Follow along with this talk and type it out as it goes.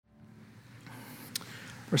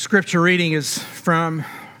Our scripture reading is from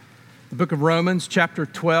the book of Romans, chapter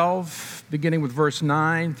 12, beginning with verse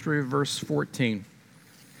 9 through verse 14.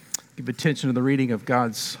 Give attention to the reading of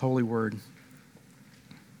God's holy word.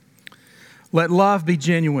 Let love be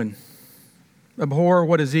genuine. Abhor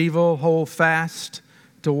what is evil. Hold fast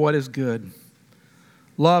to what is good.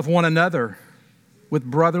 Love one another with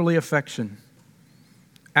brotherly affection.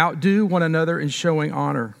 Outdo one another in showing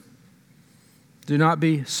honor. Do not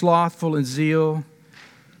be slothful in zeal.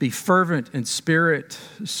 Be fervent in spirit.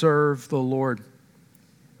 Serve the Lord.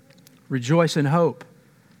 Rejoice in hope.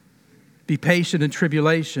 Be patient in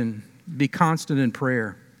tribulation. Be constant in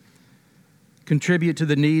prayer. Contribute to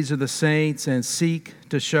the needs of the saints and seek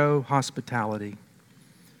to show hospitality.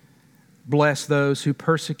 Bless those who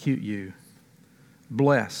persecute you.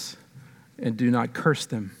 Bless and do not curse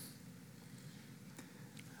them.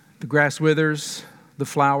 The grass withers, the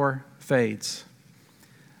flower fades,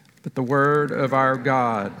 but the word of our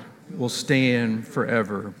God will stand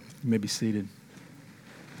forever. You may be seated.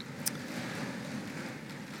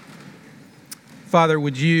 Father,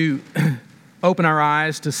 would you open our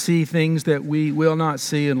eyes to see things that we will not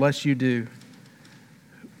see unless you do?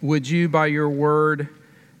 Would you, by your word,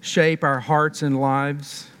 shape our hearts and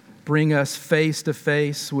lives, bring us face to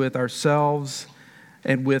face with ourselves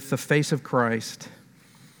and with the face of Christ?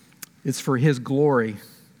 It's for his glory,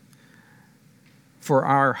 for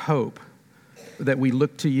our hope, that we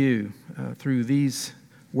look to you through these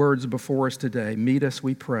words before us today. Meet us,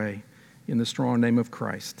 we pray, in the strong name of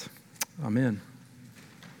Christ. Amen.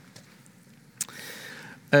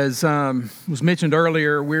 As was mentioned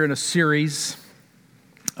earlier, we're in a series.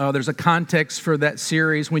 There's a context for that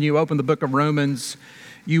series. When you open the book of Romans,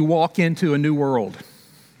 you walk into a new world.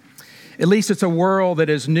 At least it's a world that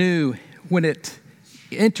is new when it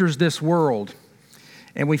enters this world.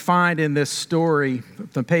 And we find in this story,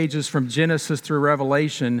 the pages from Genesis through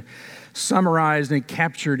Revelation, summarized and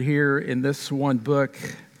captured here in this one book,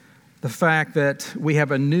 the fact that we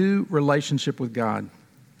have a new relationship with God.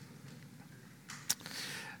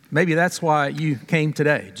 Maybe that's why you came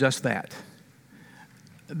today, just that.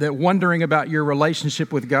 That wondering about your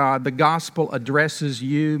relationship with God, the gospel addresses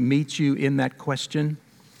you, meets you in that question.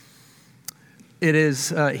 It is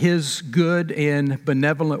his good and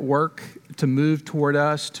benevolent work to move toward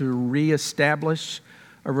us to reestablish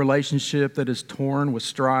a relationship that is torn with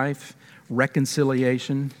strife,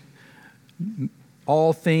 reconciliation,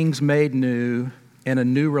 all things made new, and a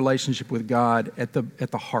new relationship with God at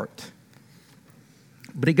the heart.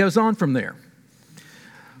 But he goes on from there.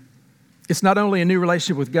 It's not only a new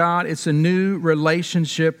relationship with God, it's a new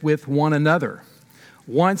relationship with one another.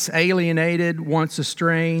 Once alienated, once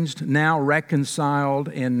estranged, now reconciled,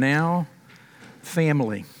 and now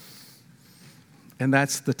family. And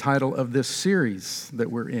that's the title of this series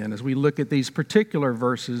that we're in. As we look at these particular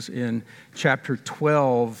verses in chapter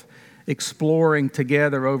 12, exploring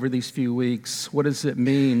together over these few weeks, what does it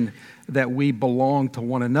mean that we belong to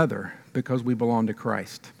one another because we belong to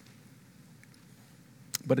Christ?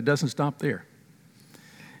 But it doesn't stop there.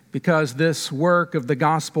 Because this work of the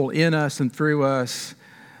gospel in us and through us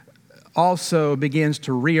also begins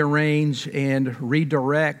to rearrange and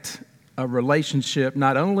redirect a relationship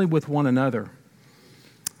not only with one another,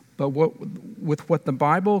 but with what the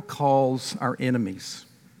Bible calls our enemies.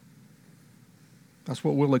 That's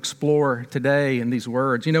what we'll explore today in these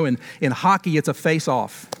words. You know, in hockey, it's a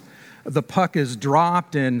face-off. The puck is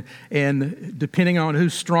dropped, and depending on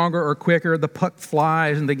who's stronger or quicker, the puck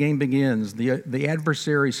flies and the game begins. The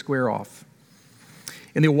adversaries square off.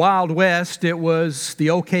 In the Wild West, it was the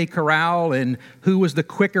OK Corral and who was the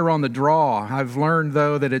quicker on the draw. I've learned,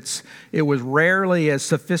 though, that it was rarely as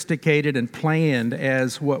sophisticated and planned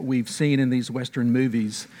as what we've seen in these Western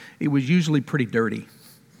movies. It was usually pretty dirty.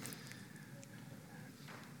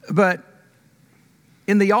 But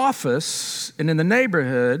in the office and in the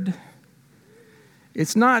neighborhood,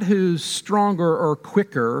 it's not who's stronger or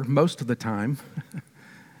quicker most of the time.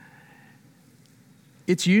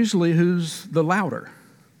 It's usually who's the louder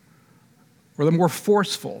or the more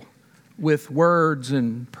forceful with words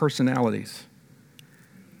and personalities.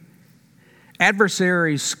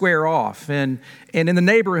 Adversaries square off, and in the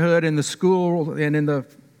neighborhood, in the school, and in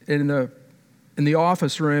the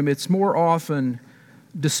office room, it's more often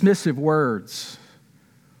dismissive words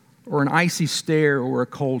or an icy stare or a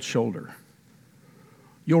cold shoulder.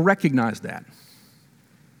 You'll recognize that.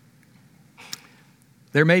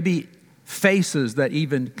 There may be faces that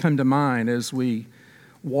even come to mind as we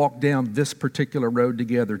walk down this particular road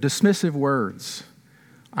together. Dismissive words,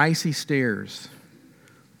 icy stares,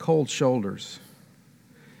 cold shoulders.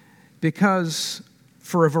 Because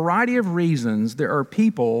for a variety of reasons, there are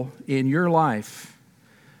people in your life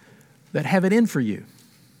that have it in for you.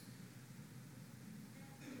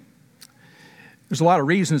 There's a lot of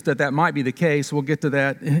reasons that might be the case. We'll get to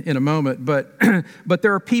that in a moment. But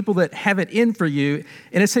there are people that have it in for you,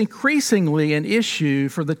 and it's increasingly an issue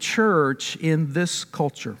for the church in this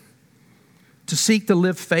culture. To seek to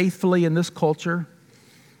live faithfully in this culture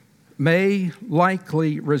may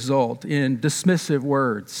likely result in dismissive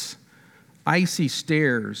words, icy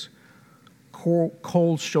stares,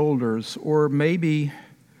 cold shoulders, or maybe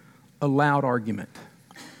a loud argument.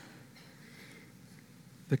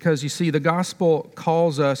 Because you see, the gospel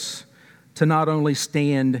calls us to not only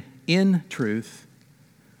stand in truth,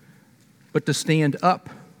 but to stand up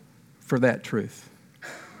for that truth.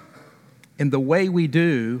 And the way we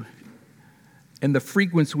do, and the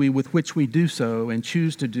frequency with which we do so and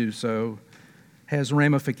choose to do so, has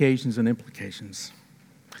ramifications and implications.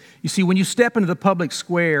 You see, when you step into the public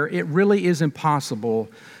square, it really is impossible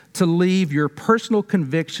to leave your personal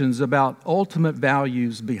convictions about ultimate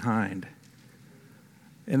values behind.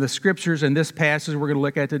 And the scriptures in this passage we're going to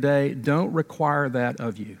look at today don't require that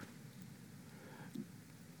of you.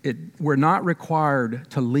 We're not required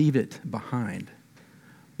to leave it behind.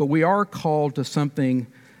 But we are called to something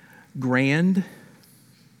grand,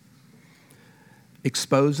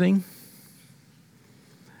 exposing,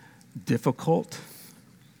 difficult,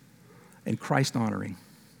 and Christ-honoring.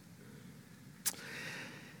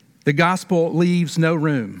 The gospel leaves no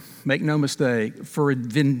room, make no mistake, for a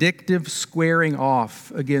vindictive squaring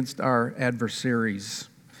off against our adversaries.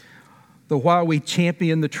 Though while we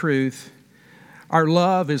champion the truth, our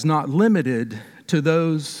love is not limited to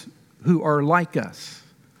those who are like us,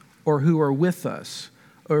 or who are with us,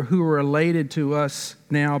 or who are related to us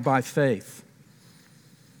now by faith.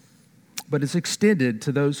 But it's extended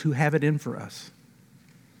to those who have it in for us.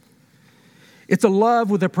 It's a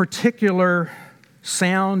love with a particular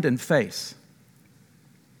sound and face.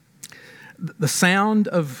 The sound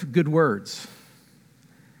of good words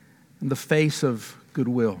and the face of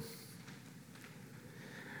goodwill.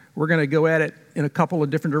 We're going to go at it in a couple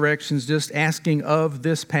of different directions, just asking of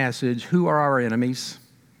this passage, who are our enemies?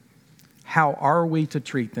 How are we to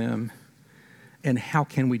treat them? And how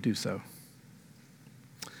can we do so?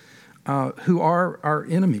 Who are our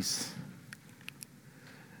enemies?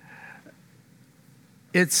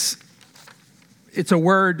 It's a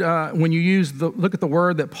word, when you look at the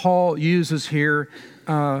word that Paul uses here,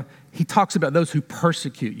 he talks about those who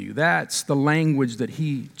persecute you. That's the language that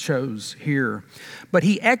he chose here. But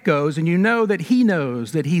he echoes, and you know that he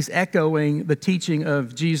knows that he's echoing the teaching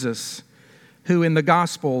of Jesus, who in the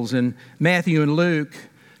Gospels, in Matthew and Luke,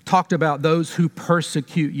 talked about those who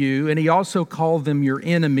persecute you, and he also called them your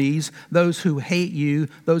enemies, those who hate you,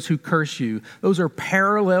 those who curse you. Those are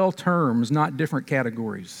parallel terms, not different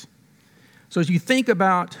categories. So as you think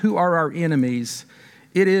about who are our enemies,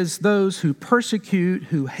 it is those who persecute,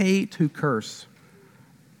 who hate, who curse.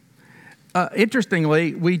 Interestingly,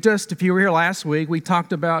 if you were here last week, we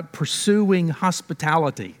talked about pursuing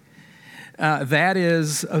hospitality. That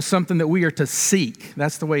is something that we are to seek.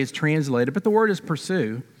 That's the way it's translated, but the word is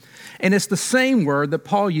pursue. And it's the same word that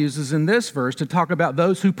Paul uses in this verse to talk about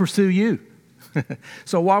those who pursue you.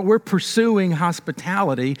 So while we're pursuing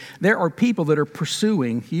hospitality, there are people that are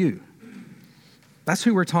pursuing you. That's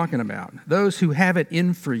who we're talking about, those who have it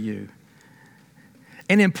in for you.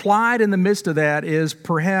 And implied in the midst of that is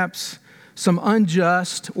perhaps some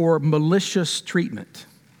unjust or malicious treatment.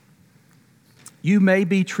 You may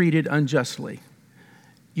be treated unjustly.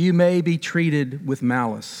 You may be treated with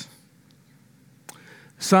malice.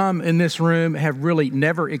 Some in this room have really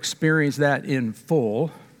never experienced that in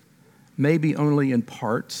full, maybe only in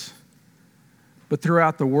parts. But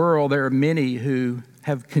throughout the world, there are many who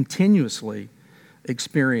have continuously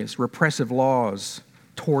experienced repressive laws,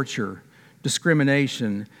 torture,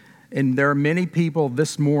 discrimination. And there are many people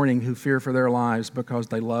this morning who fear for their lives because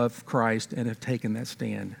they love Christ and have taken that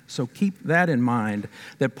stand. So keep that in mind,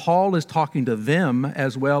 that Paul is talking to them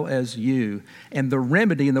as well as you, and the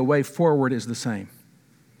remedy and the way forward is the same.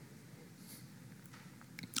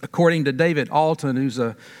 According to David Alton,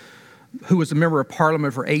 who was a member of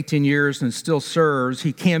parliament for 18 years and still serves,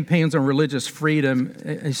 he campaigns on religious freedom.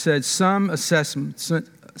 He said some assessments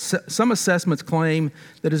claim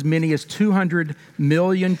that as many as 200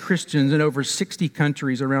 million Christians in over 60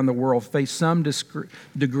 countries around the world face some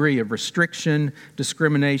degree of restriction,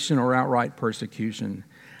 discrimination, or outright persecution.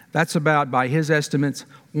 That's about, by his estimates,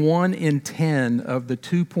 1 in 10 of the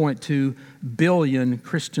 2.2 billion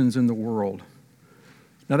Christians in the world.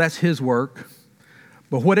 Now, that's his work.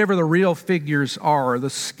 But whatever the real figures are, the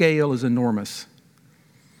scale is enormous.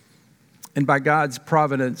 And by God's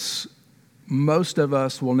providence, most of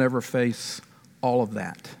us will never face all of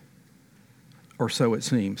that. or so it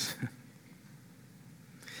seems.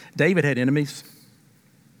 David had enemies.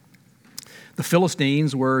 The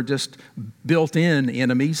Philistines were just built-in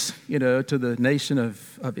enemies, to the nation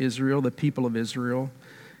of Israel, the people of Israel.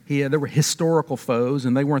 There were historical foes,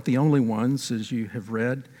 and they weren't the only ones, as you have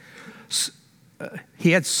read.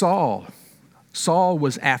 He had Saul. Saul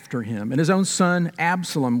was after him, and his own son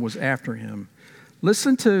Absalom was after him.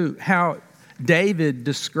 Listen to how David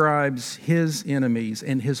describes his enemies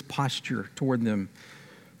and his posture toward them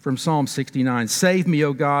from Psalm 69. Save me,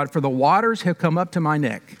 O God, for the waters have come up to my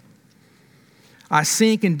neck. I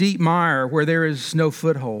sink in deep mire where there is no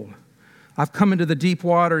foothold. I've come into the deep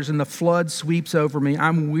waters and the flood sweeps over me.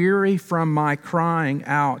 I'm weary from my crying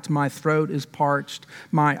out. My throat is parched.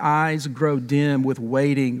 My eyes grow dim with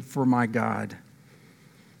waiting for my God.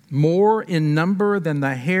 More in number than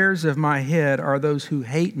the hairs of my head are those who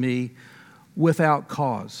hate me without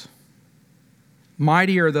cause.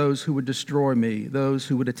 Mighty are those who would destroy me, those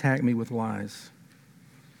who would attack me with lies.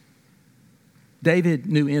 David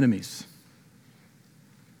knew enemies.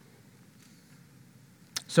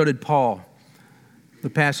 So did Paul. The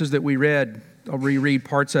passage that we read, I'll reread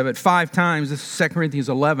parts of it. 5 times, this is 2 Corinthians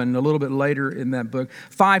 11, a little bit later in that book.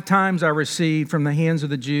 5 times I received from the hands of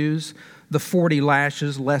the Jews the 40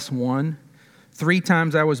 lashes less 1. 3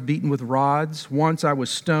 times I was beaten with rods. Once I was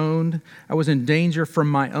stoned. I was in danger from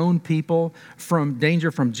my own people, from danger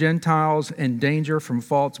from Gentiles, and danger from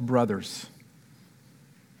false brothers.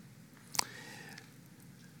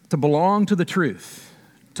 To belong to the truth,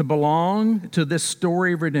 to belong to this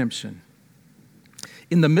story of redemption,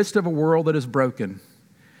 in the midst of a world that is broken,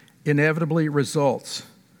 inevitably results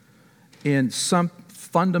in some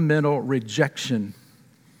fundamental rejection.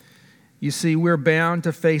 You see, we're bound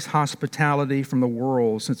to face hospitality from the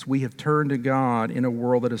world since we have turned to God in a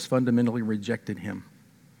world that has fundamentally rejected Him.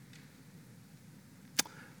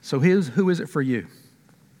 So who is it for you?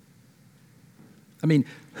 I mean,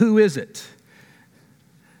 who is it?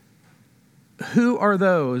 Who are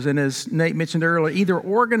those, and as Nate mentioned earlier, either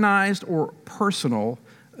organized or personal,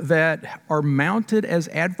 that are mounted as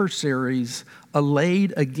adversaries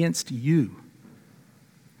allayed against you?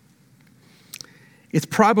 It's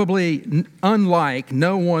probably unlike,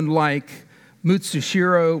 no one like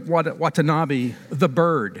Mutsushiro Watanabe, the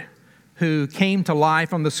bird, who came to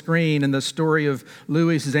life on the screen in the story of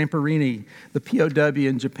Louis Zamperini, the POW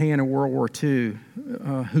in Japan in World War II,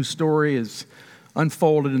 whose story is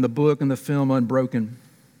unfolded in the book and the film Unbroken.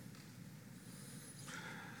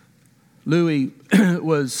 Louis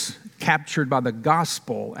was captured by the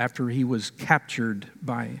gospel after he was captured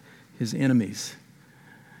by his enemies.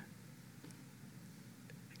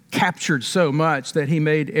 Captured so much that he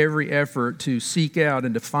made every effort to seek out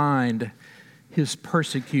and to find his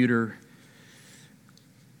persecutor,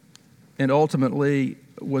 and ultimately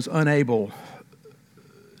was unable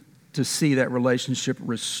to see that relationship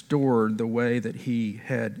restored the way that he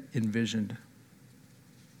had envisioned.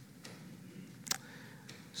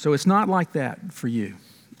 So it's not like that for you,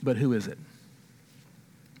 but who is it?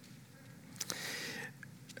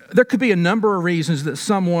 There could be a number of reasons that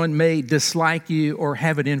someone may dislike you or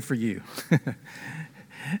have it in for you.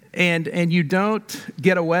 and you don't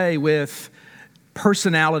get away with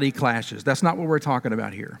personality clashes. That's not what we're talking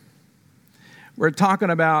about here. We're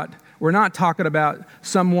not talking about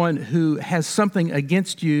someone who has something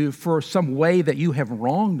against you for some way that you have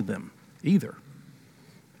wronged them either.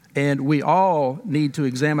 And we all need to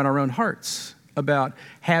examine our own hearts about,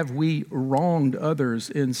 have we wronged others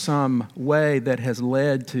in some way that has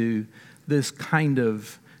led to this kind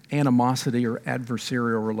of animosity or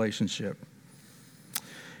adversarial relationship?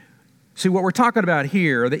 See, what we're talking about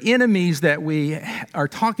here, the enemies that we are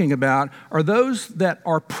talking about, are those that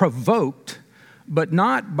are provoked, but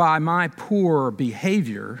not by my poor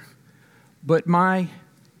behavior, but my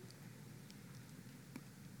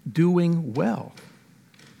doing well,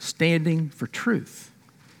 standing for truth.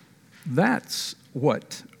 That's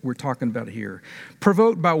what we're talking about here.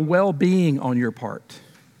 Provoked by well-being on your part.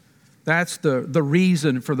 That's the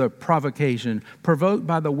reason for the provocation. Provoked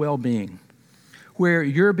by the well-being, where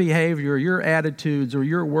your behavior, your attitudes, or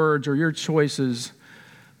your words, or your choices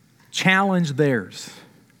challenge theirs.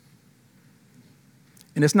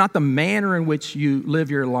 And it's not the manner in which you live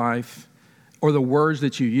your life or the words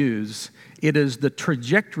that you use. It is the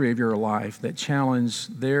trajectory of your life that challenge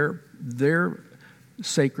their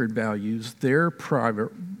sacred values, their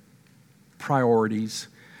private priorities.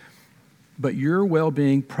 But your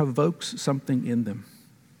well-being provokes something in them.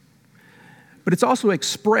 But it's also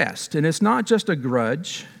expressed, and it's not just a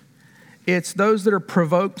grudge. It's those that are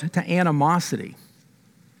provoked to animosity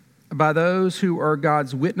by those who are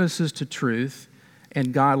God's witnesses to truth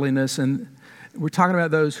and godliness, and We're talking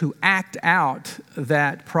about those who act out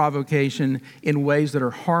that provocation in ways that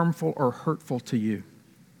are harmful or hurtful to you.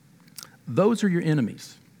 Those are your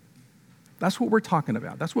enemies. That's what we're talking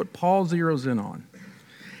about. That's what Paul zeroes in on.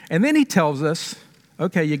 And then he tells us,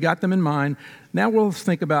 okay, you got them in mind. Now we'll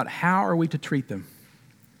think about how are we to treat them.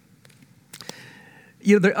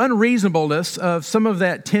 You know, the unreasonableness of some of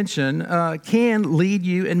that tension can lead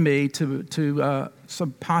you and me to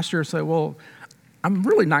some posture say, well, I'm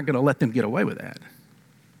really not going to let them get away with that.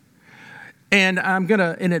 And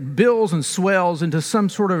it builds and swells into some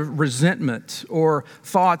sort of resentment or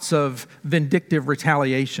thoughts of vindictive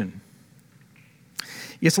retaliation.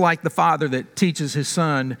 It's like the father that teaches his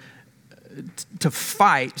son to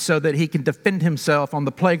fight so that he can defend himself on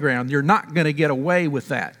the playground. You're not going to get away with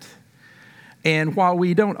that. And while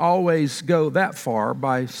we don't always go that far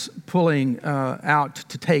by pulling out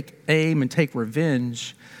to take aim and take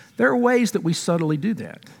revenge, there are ways that we subtly do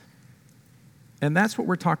that. And that's what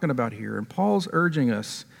we're talking about here. And Paul's urging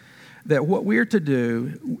us that what we're to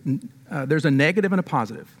do, there's a negative and a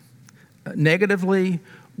positive. Negatively,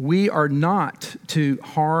 we are not to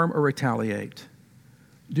harm or retaliate.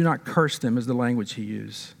 Do not curse them is the language he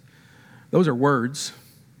used. Those are words.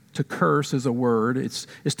 To curse is a word. It's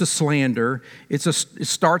to slander. It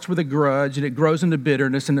starts with a grudge, and it grows into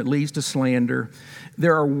bitterness, and it leads to slander.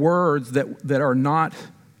 There are words that are not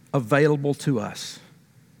available to us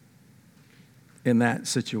in that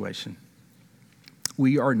situation.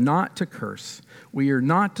 We are not to curse. We are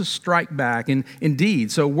not to strike back in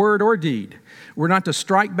deed, so word or deed. We're not to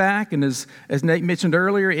strike back, and as Nate mentioned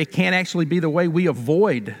earlier, it can actually be the way we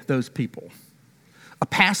avoid those people. A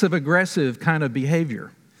passive-aggressive kind of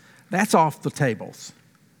behavior. That's off the tables.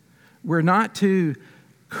 We're not to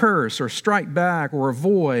curse or strike back or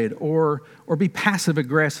avoid or be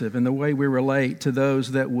passive-aggressive in the way we relate to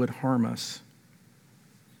those that would harm us.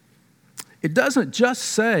 It doesn't just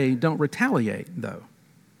say don't retaliate, though.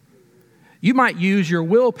 You might use your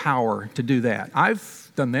willpower to do that.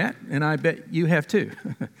 I've done that, and I bet you have too.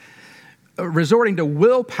 Resorting to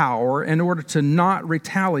willpower in order to not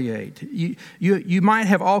retaliate. You might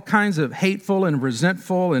have all kinds of hateful and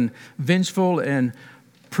resentful and vengeful and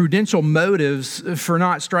prudential motives for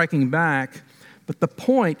not striking back, but the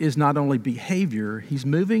point is not only behavior, he's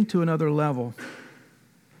moving to another level.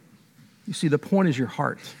 You see, the point is your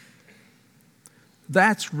heart.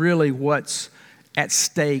 That's really what's at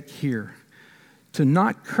stake here. To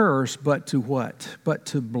not curse, but to what? But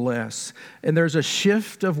to bless. And there's a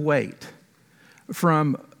shift of weight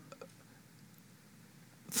from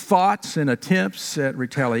thoughts and attempts at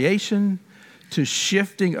retaliation to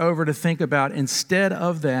shifting over to think about, instead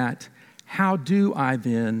of that, how do I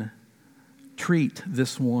then treat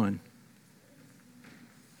this one?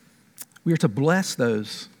 We are to bless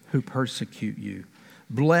those who persecute you.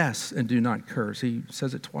 Bless and do not curse. He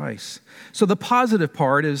says it twice. So the positive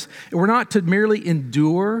part is we're not to merely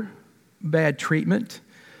endure bad treatment,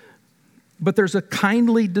 but there's a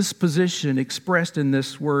kindly disposition expressed in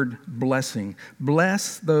this word blessing.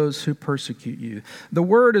 Bless those who persecute you. The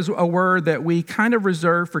word is a word that we kind of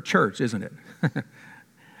reserve for church, isn't it?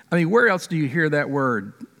 I mean, where else do you hear that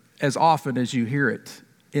word as often as you hear it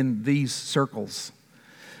in these circles?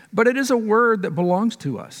 But it is a word that belongs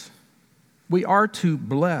to us. We are to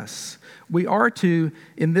bless. We are to,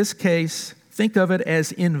 in this case, think of it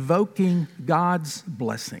as invoking God's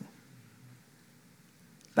blessing.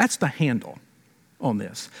 That's the handle on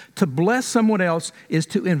this. To bless someone else is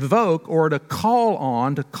to invoke or to call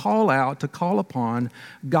on, to call out, to call upon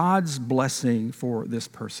God's blessing for this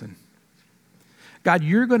person. God,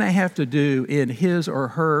 you're going to have to do in his or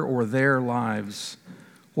her or their lives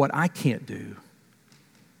what I can't do.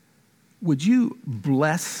 Would you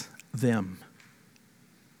bless them?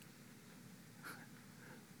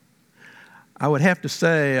 I would have to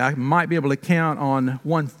say I might be able to count on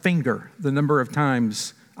one finger the number of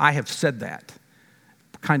times I have said that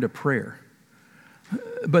kind of prayer.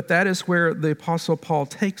 But that is where the Apostle Paul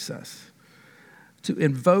takes us, to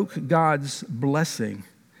invoke God's blessing,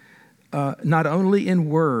 not only in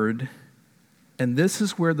word, and this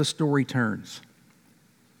is where the story turns,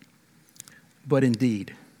 but in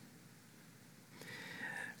deed.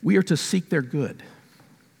 We are to seek their good.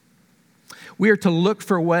 We are to look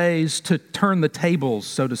for ways to turn the tables,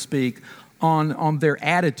 so to speak, on their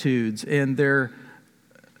attitudes and their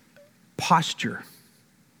posture.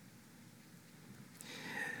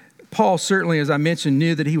 Paul certainly, as I mentioned,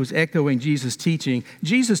 knew that he was echoing Jesus' teaching.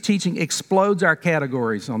 Jesus' teaching explodes our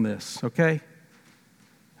categories on this, okay?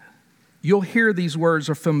 You'll hear these words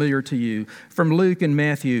are familiar to you from Luke and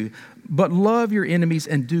Matthew. But love your enemies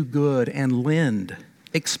and do good and lend,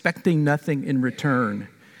 expecting nothing in return.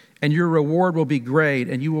 and your reward will be great,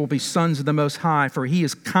 and you will be sons of the Most High, for He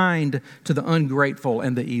is kind to the ungrateful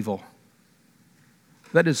and the evil.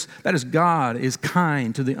 That is God is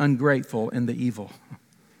kind to the ungrateful and the evil.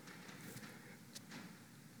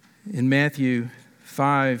 In Matthew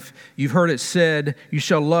 5, you've heard it said, you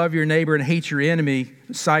shall love your neighbor and hate your enemy,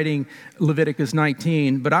 citing Leviticus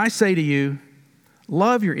 19. But I say to you,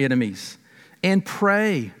 love your enemies and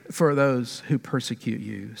pray for those who persecute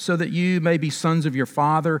you, so that you may be sons of your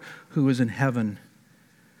Father who is in heaven.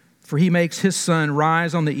 For He makes His sun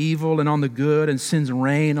rise on the evil and on the good, and sends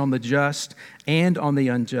rain on the just and on the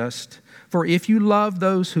unjust. For if you love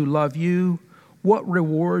those who love you, what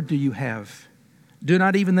reward do you have? Do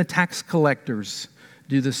not even the tax collectors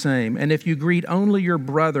do the same? And if you greet only your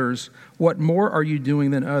brothers, what more are you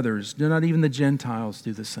doing than others? Do not even the Gentiles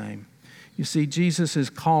do the same? You see, Jesus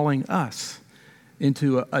is calling us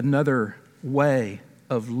into another way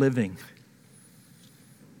of living.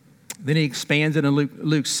 Then He expands it in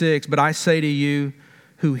Luke 6, but I say to you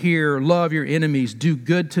who hear, love your enemies, do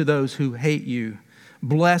good to those who hate you,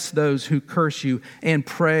 bless those who curse you, and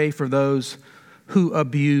pray for those who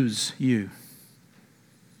abuse you.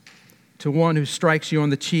 To one who strikes you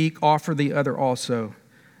on the cheek, offer the other also.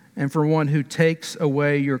 And for one who takes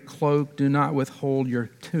away your cloak, do not withhold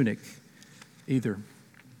your tunic either.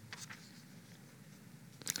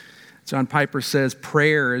 John Piper says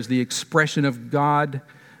prayer is the expression of God,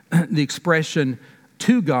 the expression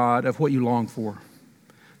to God of what you long for.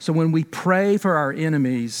 So when we pray for our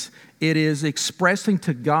enemies, it is expressing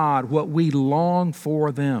to God what we long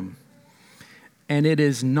for them. And it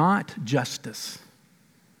is not justice.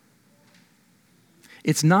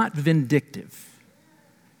 It's not vindictive.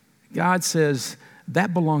 God says,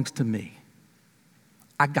 that belongs to me.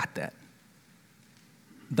 I got that.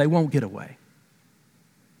 They won't get away.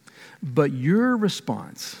 But your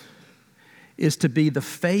response is to be the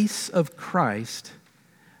face of Christ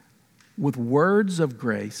with words of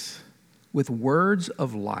grace, with words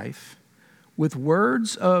of life, with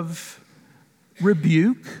words of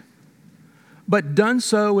rebuke, but done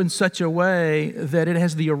so in such a way that it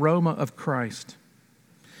has the aroma of Christ.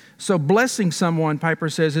 So blessing someone, Piper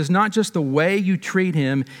says, is not just the way you treat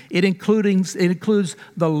him, it includes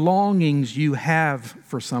the longings you have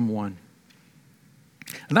for someone.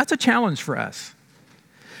 And that's a challenge for us.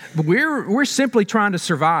 But we're simply trying to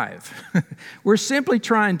survive. We're simply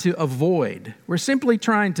trying to avoid. We're simply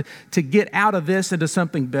trying to get out of this into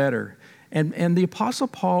something better. And the Apostle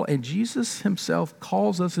Paul and Jesus himself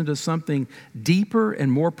calls us into something deeper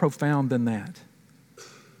and more profound than that.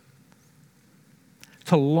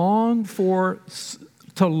 To long for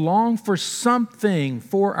something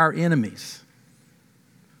for our enemies.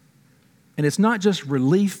 And it's not just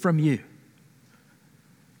relief from you,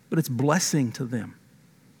 but it's blessing to them.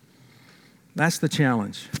 That's the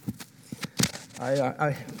challenge.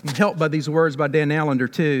 I'm helped by these words by Dan Allender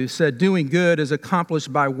too. He said, doing good is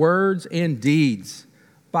accomplished by words and deeds,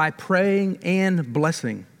 by praying and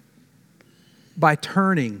blessing, by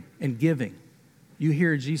turning and giving. You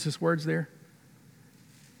hear Jesus' words there?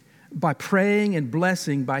 By praying and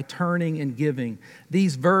blessing, by turning and giving.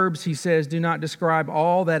 These verbs, he says, do not describe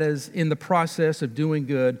all that is in the process of doing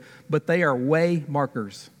good, but they are way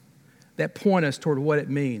markers that point us toward what it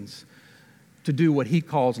means to do what he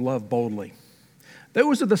calls love boldly.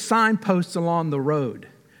 Those are the signposts along the road.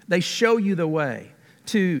 They show you the way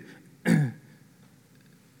to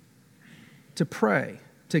pray,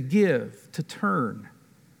 to give, to turn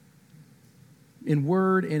in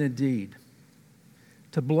word and in deed.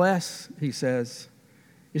 To bless, he says,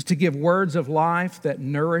 is to give words of life that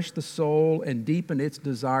nourish the soul and deepen its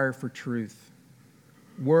desire for truth.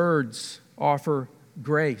 Words offer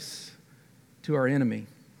grace to our enemy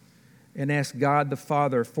and ask God the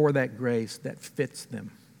Father for that grace that fits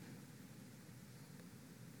them.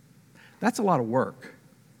 That's a lot of work.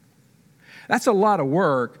 That's a lot of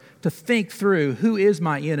work to think through who is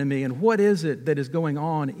my enemy and what is it that is going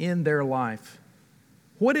on in their life.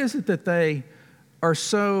 What is it that they are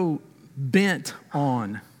so bent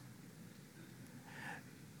on?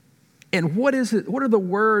 And what is it? What are the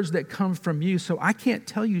words that come from you? So I can't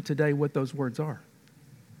tell you today what those words are.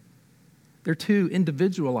 They're too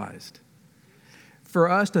individualized. For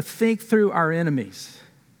us to think through our enemies,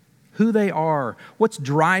 who they are, what's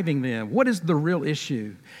driving them, what is the real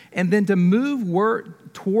issue, and then to move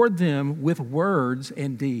toward them with words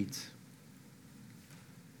and deeds.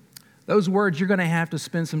 Those words, you're going to have to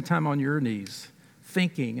spend some time on your knees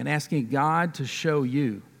thinking and asking God to show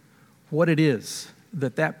you what it is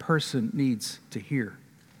that person needs to hear.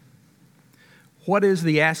 What is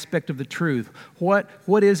the aspect of the truth?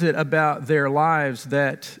 What is it about their lives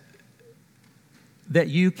that that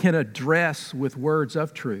you can address with words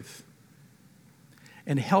of truth,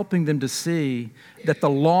 and helping them to see that the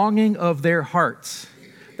longing of their hearts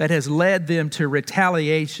that has led them to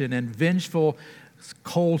retaliation and vengeful,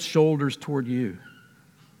 cold shoulders toward you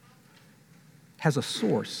has a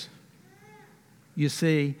source. You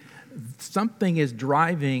see, something is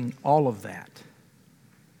driving all of that.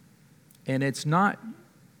 And it's not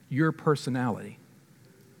your personality.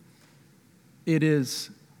 It is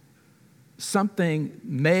something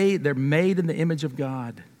made, they're made in the image of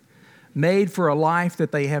God, made for a life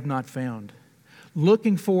that they have not found,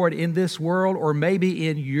 looking for it in this world, or maybe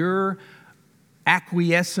in your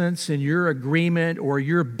acquiescence, in your agreement, or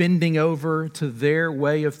your bending over to their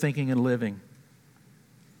way of thinking and living.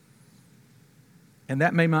 And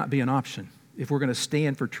that may not be an option if we're going to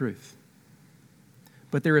stand for truth.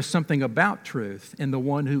 But there is something about truth and the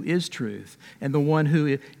one who is truth and the one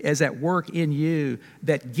who is at work in you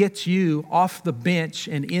that gets you off the bench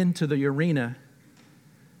and into the arena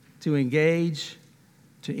to engage,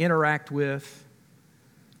 to interact with,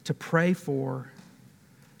 to pray for,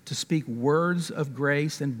 to speak words of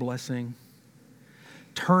grace and blessing,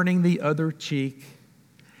 turning the other cheek,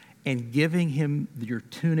 and giving him your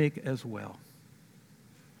tunic as well.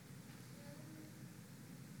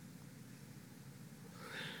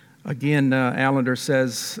 Again, Allender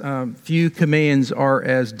says, few commands are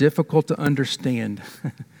as difficult to understand,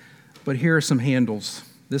 but here are some handles.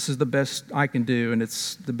 This is the best I can do, and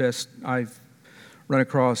it's the best I've run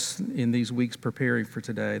across in these weeks preparing for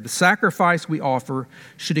today. The sacrifice we offer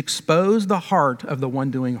should expose the heart of the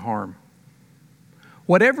one doing harm.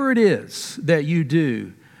 Whatever it is that you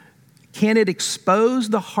do, can it expose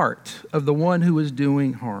the heart of the one who is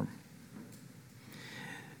doing harm?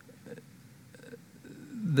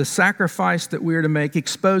 The sacrifice that we are to make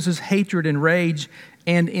exposes hatred and rage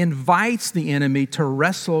and invites the enemy to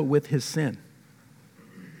wrestle with his sin.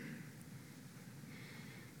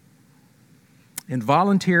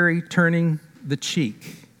 Involuntary turning the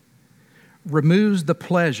cheek removes the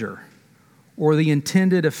pleasure or the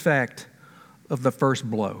intended effect of the first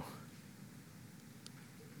blow.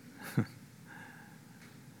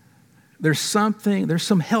 There's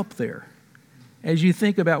some help there as you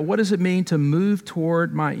think about what does it mean to move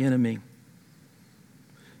toward my enemy,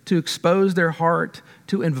 to expose their heart,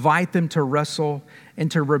 to invite them to wrestle, and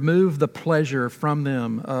to remove the pleasure from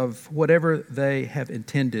them of whatever they have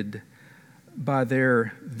intended by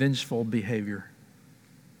their vengeful behavior.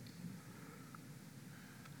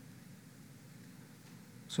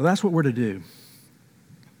 So that's what we're to do.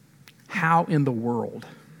 How in the world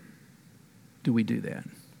do we do that?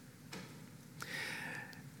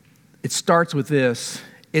 It starts with this.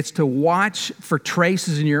 It's to watch for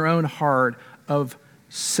traces in your own heart of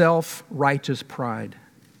self-righteous pride.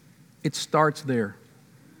 It starts there.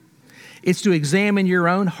 It's to examine your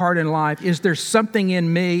own heart and life. Is there something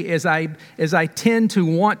in me as I tend to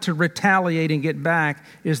want to retaliate and get back?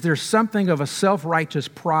 Is there something of a self-righteous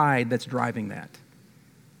pride that's driving that?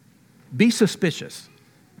 Be suspicious.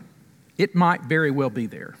 It might very well be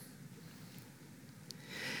there.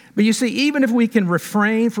 But you see, even if we can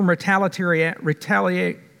refrain from retaliation,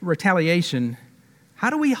 how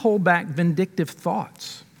do we hold back vindictive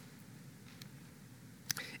thoughts?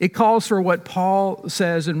 It calls for what Paul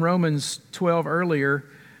says in Romans 12 earlier,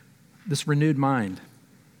 this renewed mind.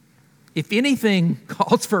 If anything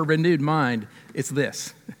calls for a renewed mind, it's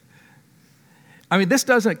this. I mean, this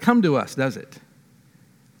doesn't come to us, does it?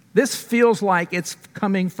 This feels like it's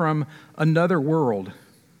coming from another world.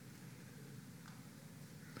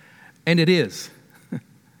 And it is.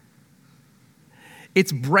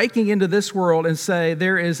 It's breaking into this world and say,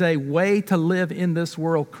 there is a way to live in this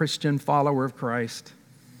world, Christian follower of Christ,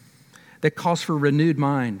 that calls for renewed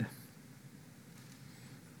mind.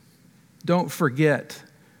 Don't forget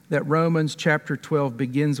that Romans chapter 12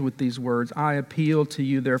 begins with these words, I appeal to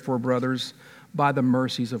you, therefore, brothers, by the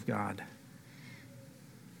mercies of God.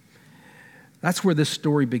 That's where this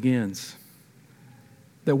story begins.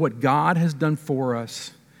 That what God has done for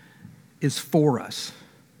us is for us,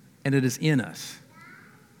 and it is in us,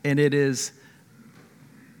 and it is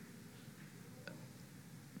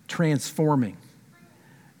transforming,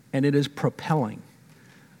 and it is propelling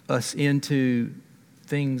us into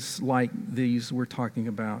things like these we're talking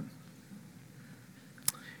about.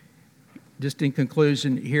 Just in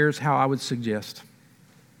conclusion, here's how I would suggest.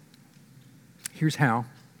 Here's how.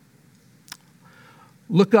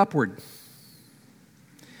 Look upward.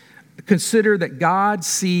 Consider that God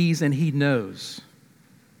sees and He knows.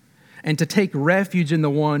 And to take refuge in the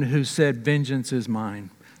one who said, vengeance is mine.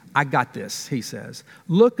 I got this, he says.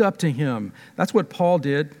 Look up to Him. That's what Paul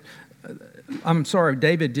did.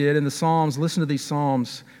 David did in the Psalms. Listen to these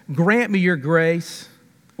Psalms. Grant me your grace,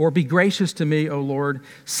 or be gracious to me, O Lord.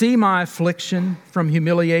 See my affliction from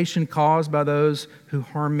humiliation caused by those who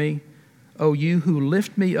harm me. O you who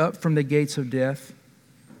lift me up from the gates of death.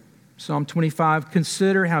 Psalm 25,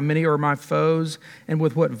 consider how many are my foes, and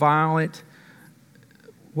with what violent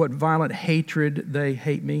hatred they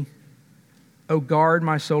hate me. O guard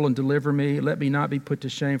my soul and deliver me. Let me not be put to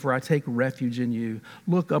shame, for I take refuge in you.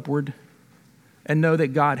 Look upward and know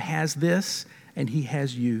that God has this, and He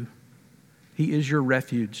has you. He is your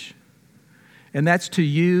refuge. And that's to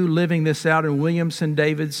you living this out in Williamson,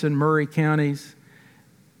 Davidson, Murray counties,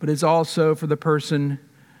 but it's also for the person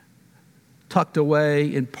tucked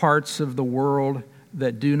away in parts of the world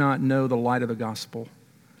that do not know the light of the gospel.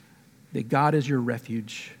 That God is your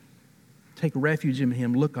refuge. Take refuge in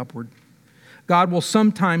Him. Look upward. God will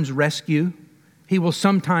sometimes rescue. He will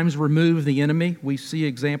sometimes remove the enemy. We see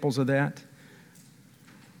examples of that.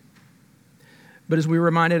 But as we were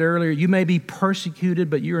reminded earlier, you may be persecuted,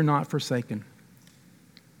 but you are not forsaken.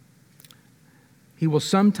 He will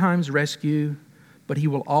sometimes rescue, but He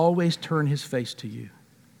will always turn His face to you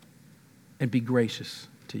and be gracious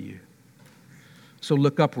to you. So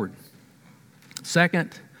look upward.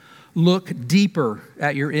 Second, look deeper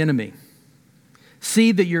at your enemy.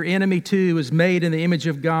 See that your enemy too is made in the image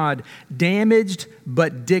of God, damaged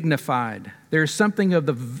but dignified. There's something of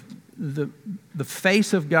the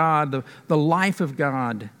face of God, the life of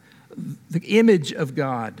God, the image of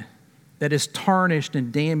God that is tarnished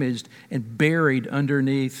and damaged and buried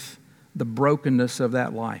underneath the brokenness of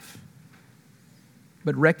that life.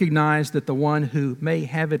 But recognize that the one who may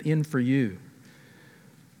have it in for you,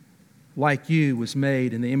 like you, was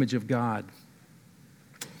made in the image of God.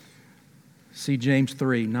 See James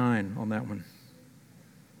 3:9 on that one.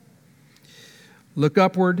 Look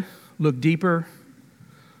upward, look deeper,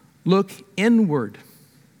 look inward.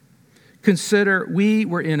 Consider we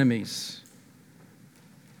were enemies.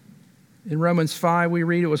 In Romans 5, we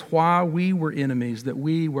read, it was while we were enemies that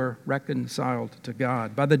we were reconciled to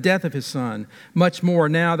God by the death of His Son. Much more,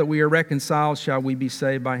 now that we are reconciled, shall we be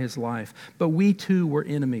saved by His life. But we too were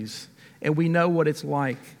enemies, and we know what it's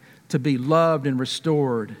like to be loved and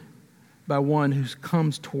restored by one who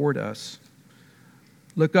comes toward us.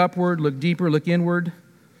 Look upward, look deeper, look inward,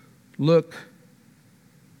 look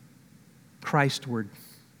Christward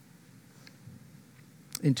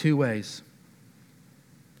in two ways.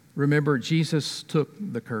 Remember, Jesus took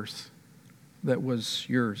the curse that was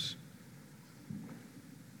yours.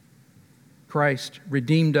 Christ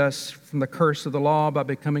redeemed us from the curse of the law by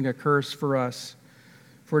becoming a curse for us.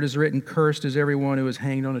 For it is written, cursed is everyone who is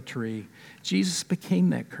hanged on a tree. Jesus became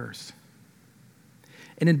that curse.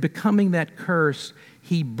 And in becoming that curse,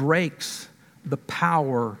 He breaks the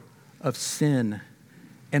power of sin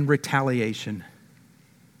and retaliation.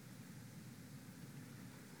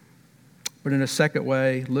 But in a second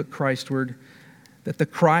way, look Christward, that the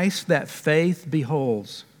Christ that faith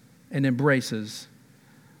beholds and embraces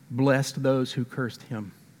blessed those who cursed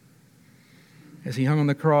Him. As He hung on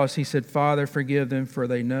the cross, He said, Father, forgive them, for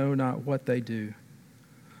they know not what they do.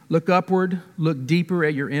 Look upward, look deeper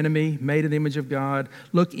at your enemy, made in the image of God.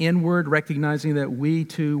 Look inward, recognizing that we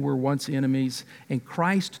too were once enemies, and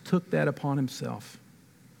Christ took that upon Himself.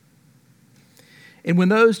 And when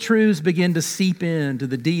those truths begin to seep into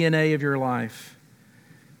the DNA of your life,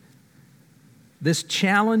 this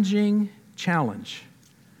challenging challenge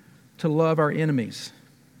to love our enemies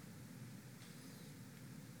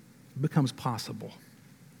becomes possible.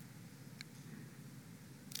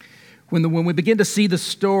 When we begin to see the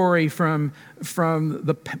story from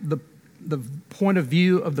the point of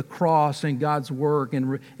view of the cross and God's work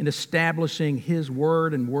and establishing His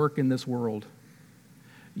word and work in this world,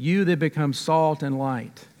 you that become salt and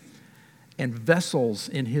light and vessels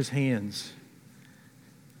in His hands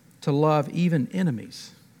to love even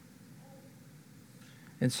enemies.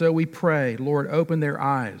 And so we pray, Lord, open their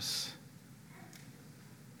eyes.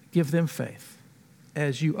 Give them faith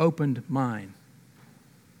as you opened mine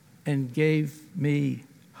and gave me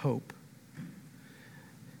hope.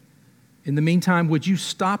 In the meantime, would you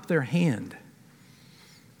stop their hand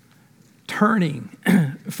turning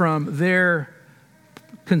from their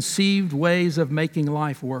conceived ways of making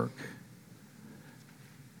life work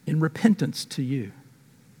in repentance to you?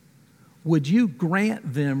 Would you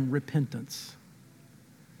grant them repentance?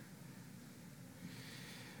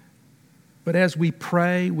 But as we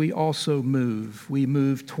pray, we also move. We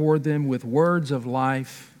move toward them with words of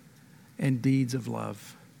life and deeds of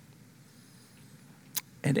love.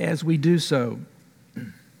 And as we do so,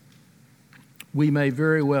 we may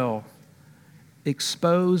very well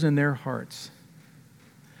expose in their hearts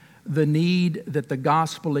the need that the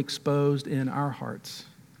gospel exposed in our hearts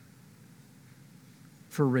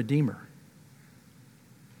for a Redeemer,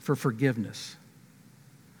 for forgiveness,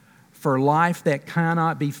 for life that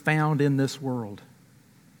cannot be found in this world,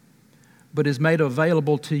 but is made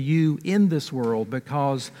available to you in this world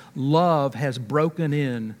because love has broken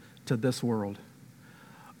in to this world.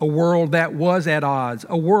 A world that was at odds,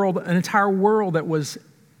 an entire world that was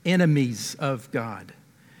enemies of God.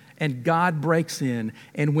 And God breaks in.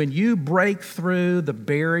 And when you break through the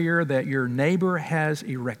barrier that your neighbor has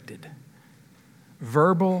erected,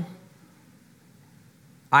 verbal,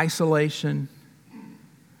 isolation,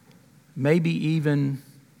 maybe even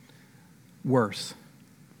worse.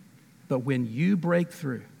 But when you break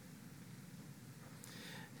through,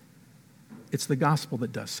 it's the gospel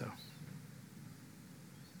that does so.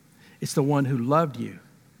 It's the one who loved you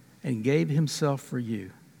and gave himself for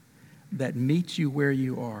you that meets you where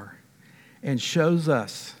you are and shows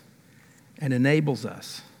us and enables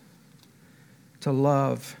us to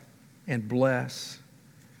love and bless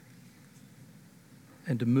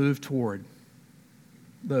and to move toward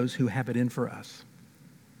those who have it in for us.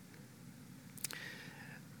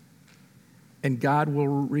 And God will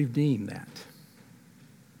redeem that.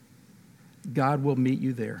 God will meet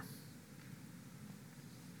you there.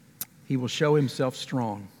 He will show himself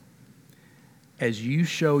strong as you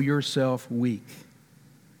show yourself weak.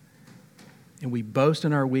 And we boast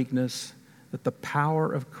in our weakness that the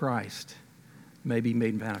power of Christ may be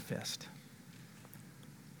made manifest.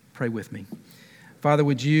 Pray with me. Father,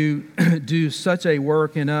 would you do such a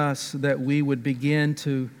work in us that we would begin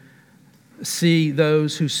to see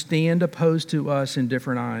those who stand opposed to us in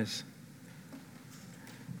different eyes,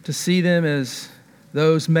 to see them as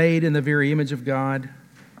those made in the very image of God,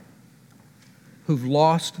 who've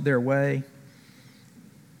lost their way.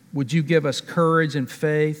 Would you give us courage and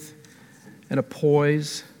faith and a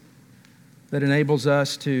poise that enables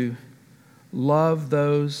us to love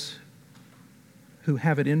those who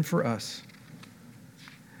have it in for us,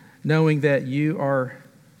 knowing that you are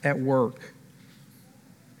at work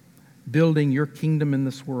building your kingdom in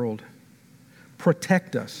this world.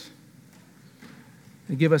 Protect us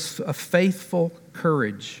and give us a faithful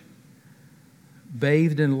courage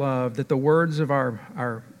bathed in love, that the words of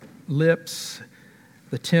our lips,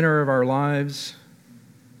 the tenor of our lives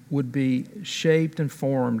would be shaped and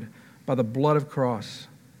formed by the blood of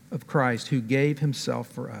Christ who gave himself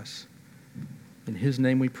for us. In his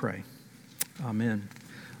name we pray. Amen.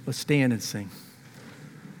 Let's stand and sing.